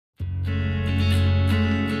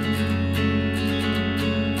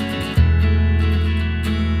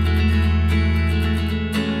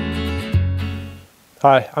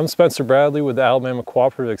Hi, I'm Spencer Bradley with the Alabama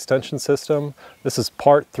Cooperative Extension System. This is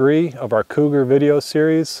part 3 of our Cougar video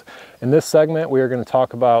series. In this segment, we are going to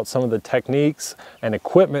talk about some of the techniques and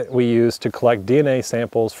equipment we use to collect DNA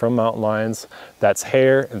samples from mountain lions. That's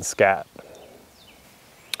hair and scat.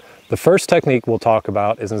 The first technique we'll talk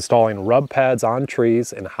about is installing rub pads on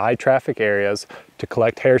trees in high traffic areas to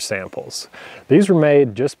collect hair samples. These were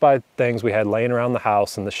made just by things we had laying around the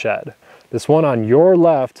house in the shed. This one on your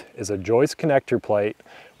left is a joist connector plate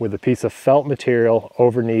with a piece of felt material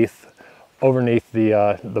underneath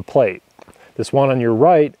the plate. This one on your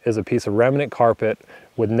right is a piece of remnant carpet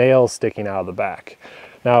with nails sticking out of the back.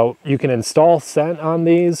 Now you can install scent on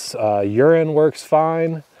these. Urine works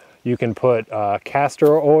fine. You can put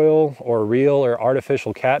castor oil or real or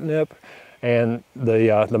artificial catnip, and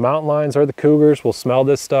the mountain lions or the cougars will smell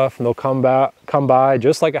this stuff and they'll come by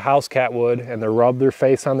just like a house cat would, and they'll rub their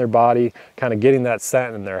face on their body, kind of getting that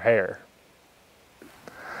scent in their hair.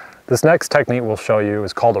 This next technique we'll show you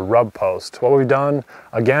is called a rub post. What we've done,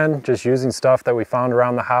 again, just using stuff that we found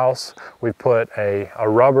around the house, we put a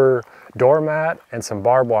rubber doormat and some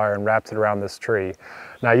barbed wire and wrapped it around this tree.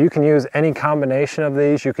 Now you can use any combination of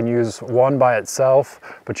these. You can use one by itself,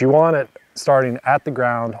 but you want it starting at the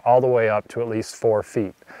ground all the way up to at least 4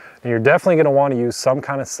 feet. And you're definitely going to want to use some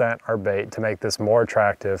kind of scent or bait to make this more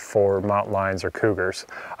attractive for mountain lions or cougars.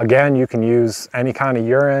 Again, you can use any kind of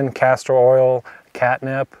urine, castor oil,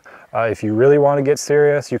 catnip. If you really want to get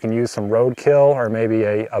serious, you can use some roadkill or maybe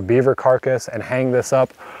a beaver carcass and hang this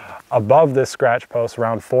up above this scratch post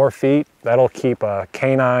around 4 feet. That'll keep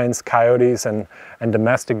canines, coyotes, and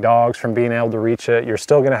domestic dogs from being able to reach it. You're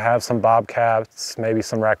still gonna have some bobcats, maybe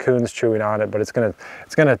some raccoons chewing on it, but it's gonna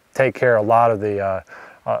take care of a lot of the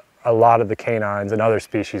canines and other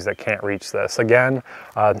species that can't reach this. Again,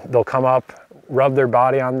 they'll come up, rub their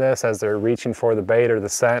body on this as they're reaching for the bait or the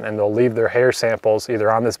scent, and they'll leave their hair samples either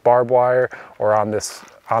on this barbed wire or on this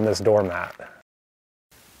doormat.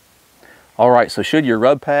 All right, so should your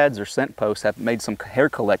rub pads or scent posts have made some hair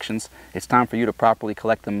collections, it's time for you to properly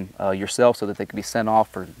collect them yourself so that they can be sent off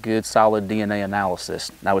for good, solid DNA analysis.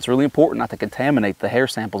 Now, it's really important not to contaminate the hair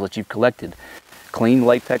samples that you've collected. Clean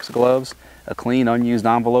latex gloves, a clean unused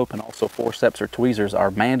envelope, and also forceps or tweezers are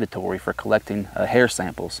mandatory for collecting hair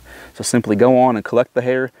samples. So simply go on and collect the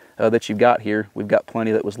hair that you've got here. We've got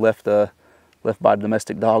plenty that was left by a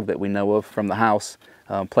domestic dog that we know of from the house.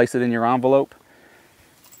 Place it in your envelope.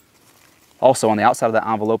 Also, on the outside of that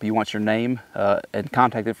envelope, you want your name and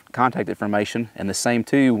contact information, and the same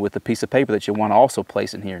too with the piece of paper that you want to also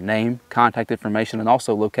place in here. Name, contact information, and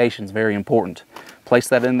also locations, very important. Place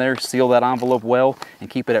that in there, seal that envelope well, and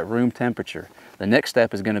keep it at room temperature. The next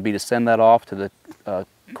step is going to be to send that off to the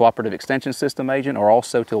Cooperative Extension System agent or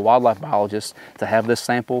also to a wildlife biologist to have this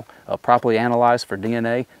sample properly analyzed for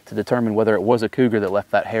DNA to determine whether it was a cougar that left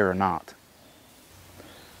that hair or not.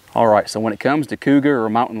 All right, so when it comes to cougar or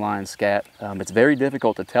mountain lion scat, it's very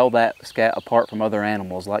difficult to tell that scat apart from other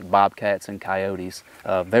animals like bobcats and coyotes.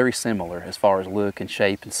 Very similar as far as look and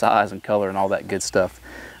shape and size and color and all that good stuff.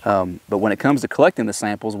 But when it comes to collecting the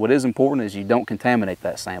samples, what is important is you don't contaminate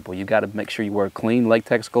that sample. You've got to make sure you wear clean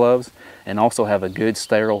latex gloves and also have a good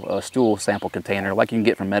sterile stool sample container like you can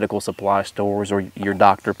get from medical supply stores or your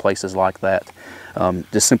doctor, places like that.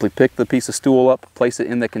 Just simply pick the piece of stool up, place it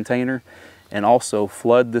in the container, and also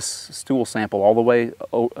flood this stool sample all the way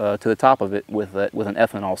to the top of it with an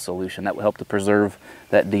ethanol solution. That will help to preserve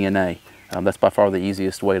that DNA. That's by far the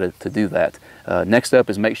easiest way to do that. Next up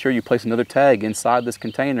is make sure you place another tag inside this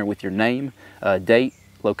container with your name, date,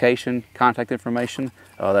 location, contact information.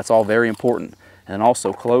 That's all very important. And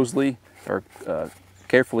also carefully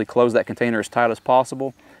close that container as tight as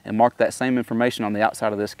possible and mark that same information on the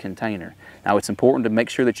outside of this container. Now, it's important to make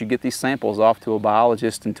sure that you get these samples off to a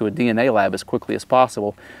biologist and to a DNA lab as quickly as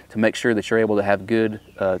possible to make sure that you're able to have a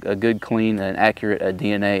good, clean, and accurate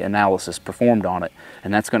DNA analysis performed on it.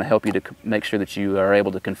 And that's going to help you to make sure that you are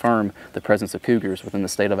able to confirm the presence of cougars within the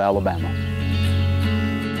state of Alabama.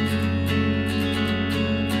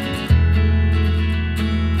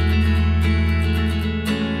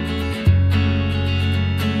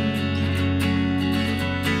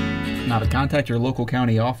 Now, to contact your local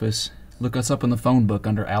county office, look us up in the phone book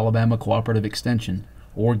under Alabama Cooperative Extension,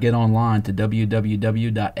 or get online to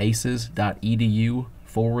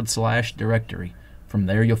www.aces.edu/directory. From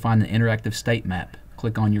there, you'll find the interactive state map.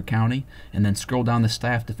 Click on your county, and then scroll down the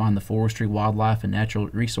staff to find the Forestry, Wildlife, and Natural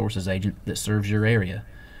Resources agent that serves your area.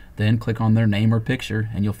 Then click on their name or picture,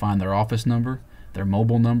 and you'll find their office number, their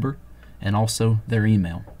mobile number, and also their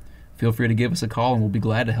email. Feel free to give us a call, and we'll be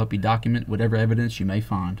glad to help you document whatever evidence you may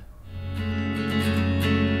find.